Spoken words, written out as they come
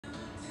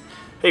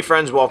Hey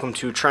friends, welcome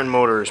to Trend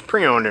Motors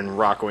Pre-Owned in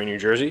Rockaway, New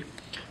Jersey.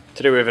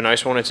 Today we have a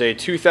nice one. It's a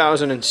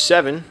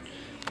 2007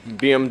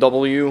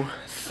 BMW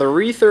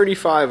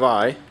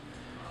 335i.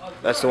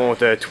 That's the one with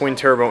the twin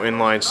turbo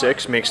inline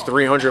 6. Makes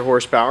 300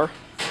 horsepower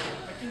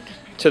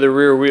to the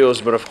rear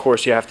wheels, but of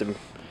course you have to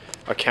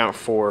account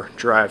for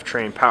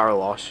drivetrain power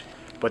loss.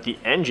 But the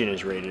engine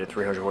is rated at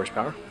 300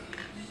 horsepower.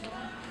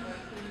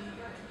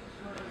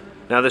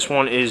 Now this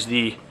one is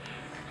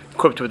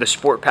equipped with a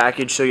sport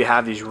package, so you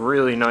have these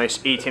really nice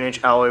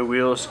 18-inch alloy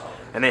wheels,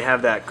 and they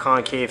have that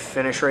concave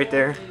finish right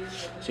there,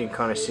 so you can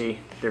kind of see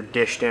they're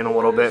dished in a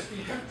little bit.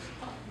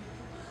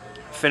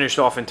 Finished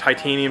off in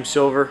titanium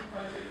silver.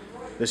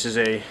 This is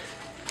a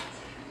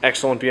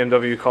excellent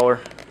BMW color.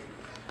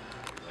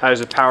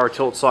 Has a power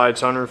tilt slide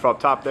sunroof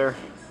up top there.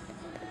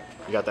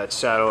 You got that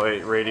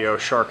satellite radio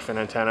shark fin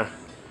antenna.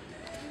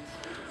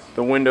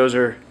 The windows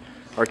are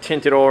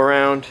tinted all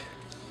around.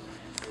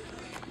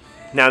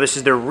 Now this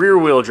is the rear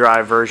wheel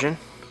drive version.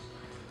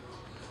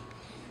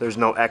 There's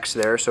no X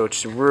there, so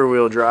it's rear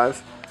wheel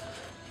drive.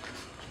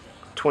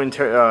 Twin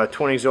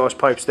exhaust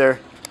pipes there.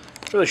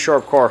 Really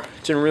sharp car.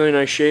 It's in really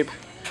nice shape.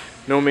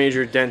 No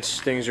major dents,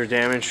 things, or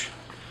damage.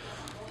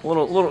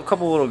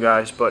 Couple little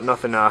guys, but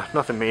nothing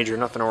major,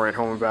 nothing to write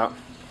home about.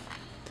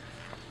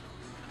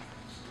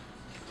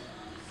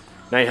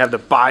 Now you have the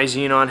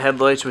bi-xenon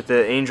headlights with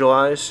the angel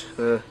eyes,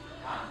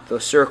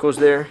 those circles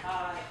there.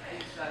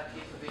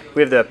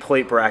 We have the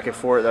plate bracket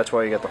for it, that's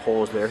why you got the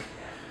holes there.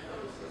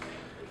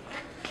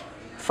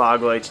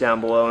 Fog lights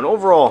down below, and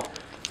overall,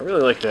 I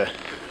really like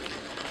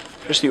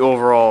just the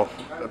overall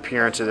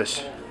appearance of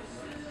this.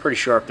 Pretty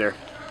sharp there.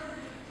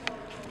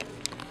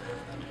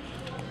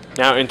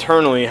 Now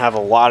internally you have a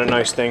lot of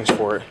nice things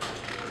for it.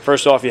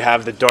 First off, you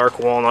have the dark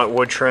walnut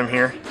wood trim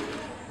here,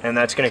 and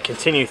that's going to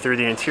continue through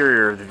the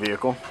interior of the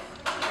vehicle.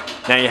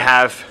 Now you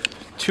have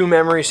two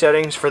memory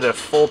settings for the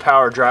full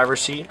power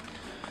driver's seat.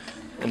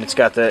 And it's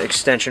got the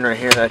extension right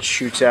here that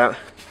shoots out.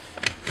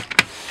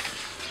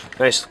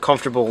 Nice,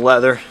 comfortable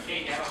leather.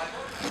 You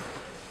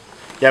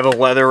have a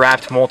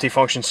leather-wrapped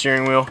multifunction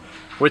steering wheel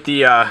with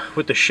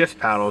the shift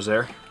paddles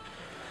there.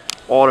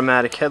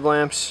 Automatic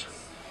headlamps.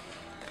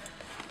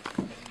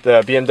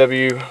 The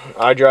BMW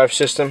iDrive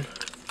system.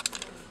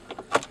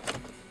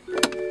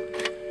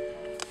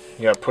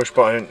 You got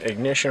push-button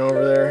ignition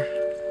over there.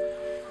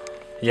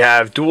 You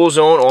have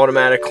dual-zone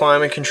automatic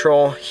climate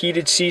control,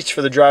 heated seats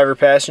for the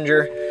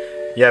driver-passenger.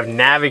 You have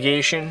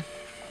navigation.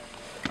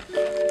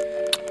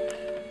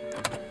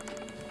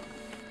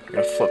 I'm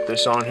going to flip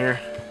this on here.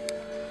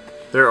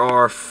 There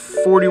are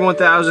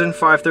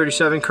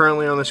 41,537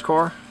 currently on this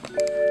car.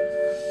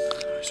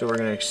 So we're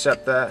going to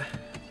accept that.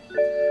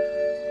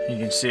 You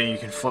can see you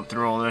can flip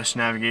through all this.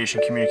 Navigation,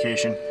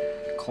 communication,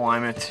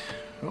 climate.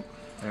 Oh,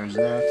 there's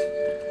that.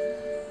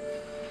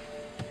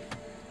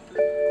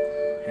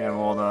 You have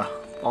all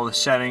the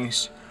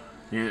settings.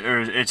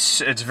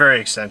 It's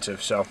very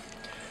extensive, so.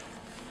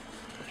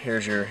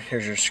 Here's your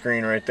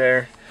screen right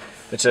there.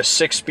 It's a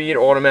 6-speed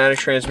automatic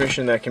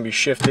transmission that can be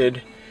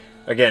shifted,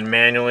 again,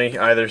 manually,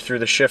 either through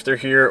the shifter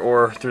here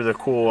or through the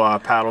cool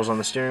paddles on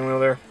the steering wheel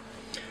there.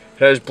 It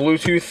has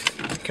Bluetooth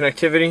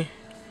connectivity.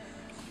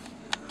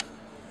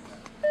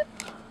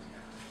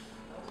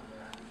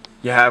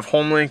 You have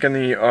Homelink and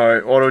the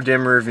auto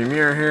dim rearview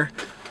mirror here.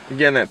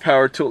 Again, that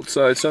power tilt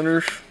side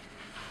sunroof.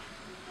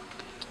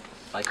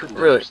 I couldn't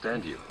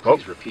understand you.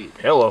 Please repeat.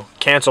 Hello.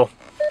 Cancel.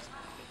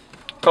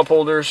 Cup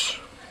holders.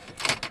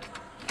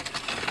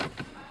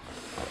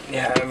 You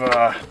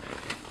have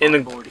in the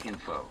board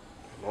info.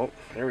 Oh,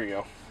 there we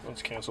go.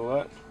 Let's cancel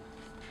that.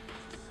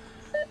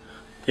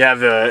 You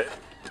have the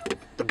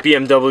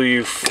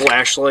BMW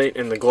flashlight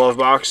in the glove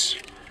box.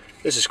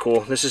 This is cool.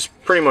 This is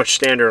pretty much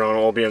standard on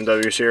all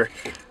BMWs here,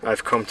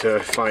 I've come to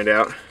find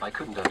out. I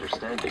couldn't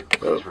understand you.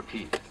 Please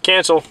repeat.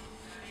 Cancel.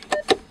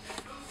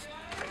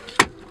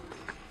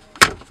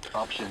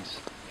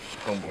 Options.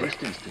 Oh boy.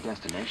 Distance to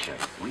destination.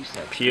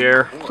 Reset.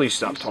 Pierre, please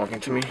stop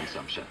talking to me.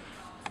 Consumption.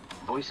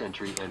 Voice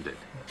entry ended.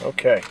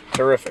 Okay,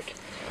 terrific.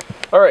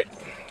 Alright,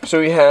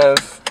 so we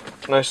have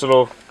a nice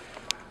little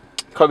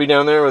cubby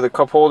down there with a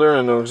cup holder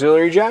and an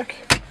auxiliary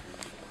jack.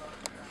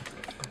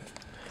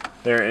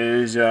 There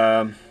is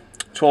a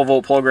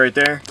 12-volt plug right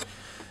there.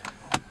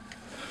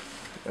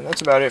 And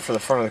that's about it for the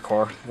front of the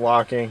car.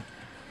 Locking,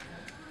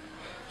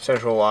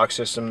 central lock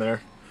system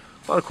there.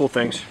 A lot of cool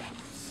things.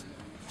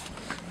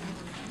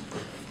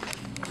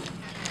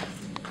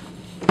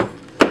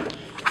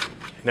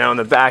 Now in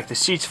the back, the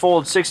seats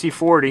fold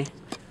 60/40,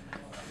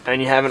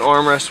 and you have an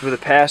armrest with a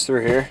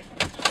pass-through here,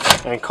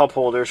 and cup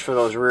holders for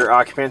those rear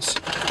occupants.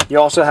 You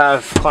also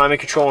have climate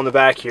control in the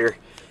back here.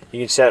 You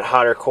can set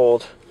hot or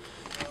cold.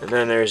 And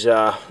then there's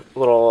a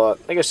little,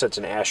 I guess that's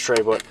an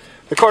ashtray, but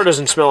the car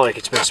doesn't smell like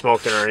it's been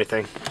smoked in or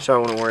anything, so I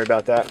wouldn't worry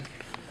about that.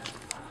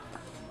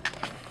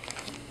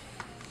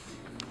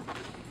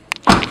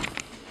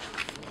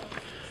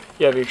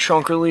 You have your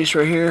trunk release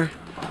right here.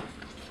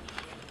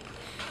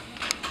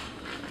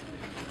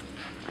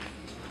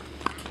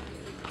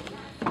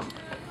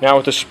 Now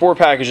with the sport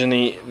package and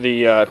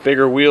the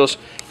bigger wheels,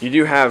 You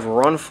do have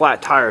run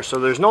flat tires, so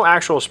there's no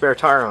actual spare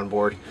tire on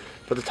board,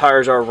 but the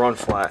tires are run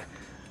flat.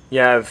 You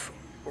have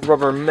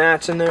rubber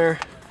mats in there,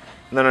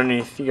 and then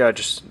underneath you got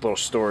just little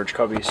storage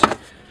cubbies.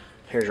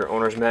 Here's your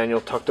owner's manual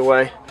tucked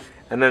away,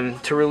 and then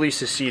to release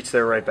the seats,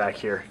 they're right back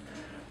here.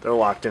 They're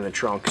locked in the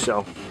trunk,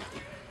 so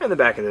in the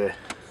back of the.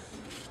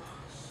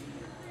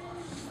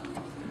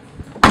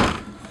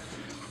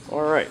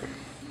 All right.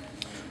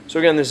 So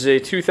again, this is a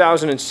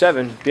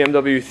 2007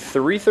 BMW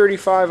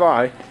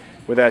 335i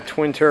with that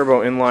twin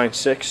turbo inline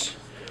 6.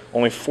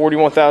 Only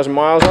 41,000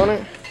 miles on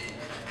it.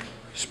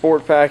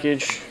 Sport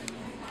package.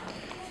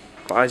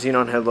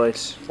 Bi-xenon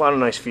headlights. A lot of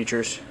nice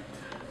features.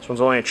 This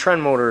one's only a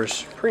Trend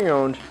Motors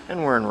pre-owned,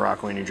 and we're in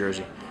Rockaway, New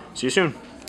Jersey. See you soon.